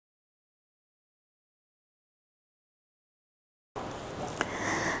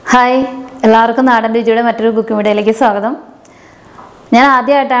Hi, എല്ലാവർക്കും നാടൻ രുചിയുടെ മറ്റൊരു കുക്കിംഗ് വീഡിയോയിലേക്ക് സ്വാഗതം. ഞാൻ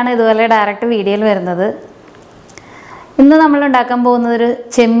ആദ്യമായിട്ടാണ് ഇതുപോലെ ഡയറക്റ്റ് വീഡിയോയിൽ വരുന്നത്. ഇന്ന് നമ്മൾ ഉണ്ടാക്കാൻ പോകുന്നത് ഒരു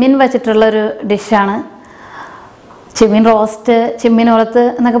ചെമ്മീൻ വച്ചിട്ടുള്ളൊരു ഡിഷാണ്. ചെമ്മീൻ റോസ്റ്റ്, ചെമ്മീൻ ഉളത്ത്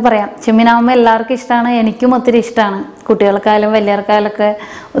എന്നൊക്കെ പറയാം. ചെമ്മീനാകുമ്പോൾ എല്ലാവർക്കും ഇഷ്ടമാണ്, എനിക്കും ഒത്തിരി ഇഷ്ടമാണ്. കുട്ടികൾക്കായാലും വലിയവർക്കായാലൊക്കെ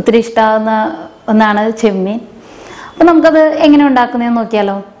ഒത്തിരി ഇഷ്ടമാകുന്ന ഒന്നാണ് ചെമ്മീൻ. അപ്പോൾ നമുക്കത് എങ്ങനെ ഉണ്ടാക്കുന്നതെന്ന്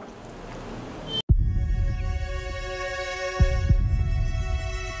നോക്കിയാലോ.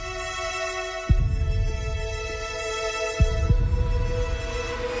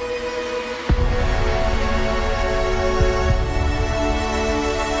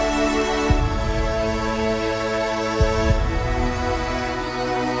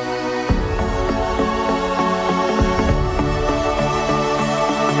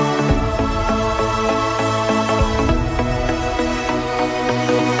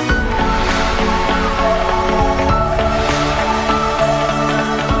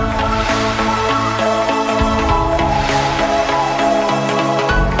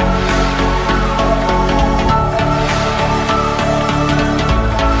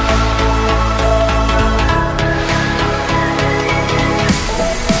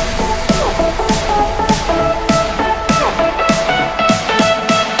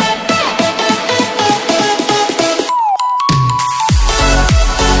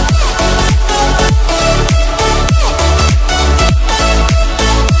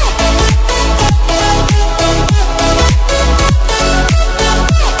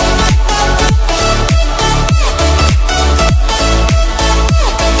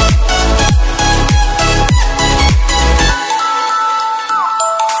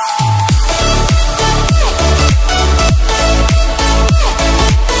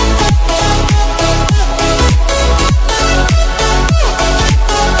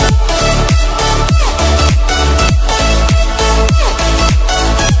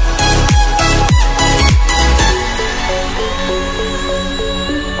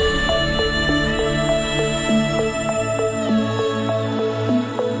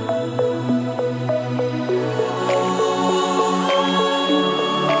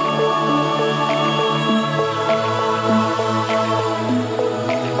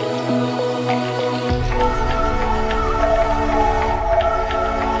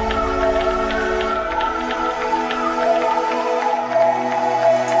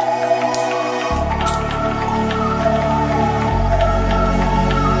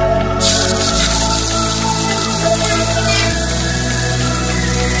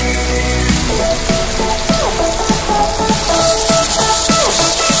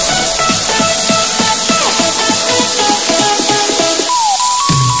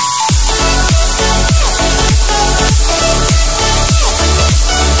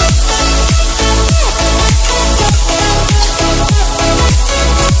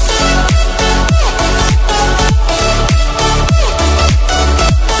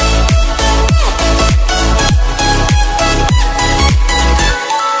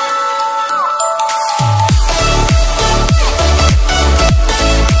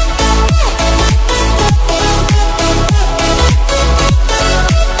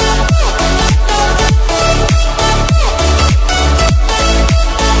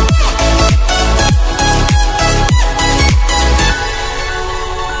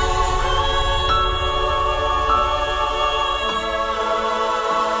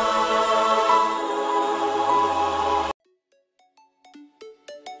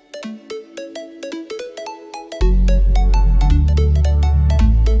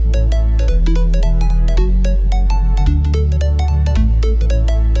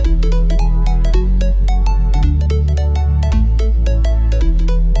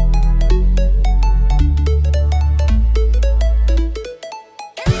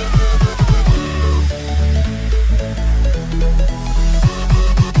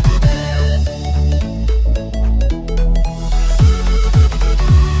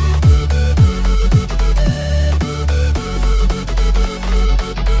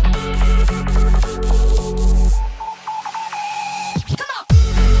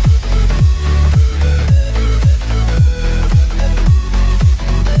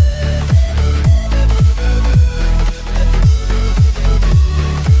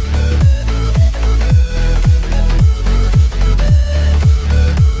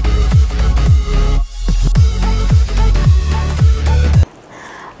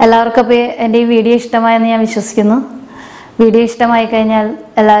 എല്ലാവർക്കും അപ്പോൾ എൻ്റെ ഈ വീഡിയോ ഇഷ്ടമായെന്ന് ഞാൻ വിശ്വസിക്കുന്നു. വീഡിയോ ഇഷ്ടമായി കഴിഞ്ഞാൽ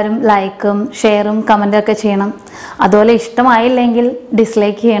എല്ലാവരും ലൈക്കും ഷെയറും കമൻറ്റൊക്കെ ചെയ്യണം. അതുപോലെ ഇഷ്ടമായില്ലെങ്കിൽ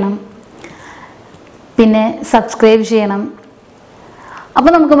ഡിസ്ലൈക്ക് ചെയ്യണം, പിന്നെ സബ്സ്ക്രൈബ് ചെയ്യണം.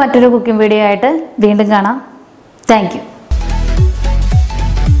 അപ്പോൾ നമുക്ക് മറ്റൊരു കുക്കിംഗ് വീഡിയോ ആയിട്ട് വീണ്ടും കാണാം. Thank you.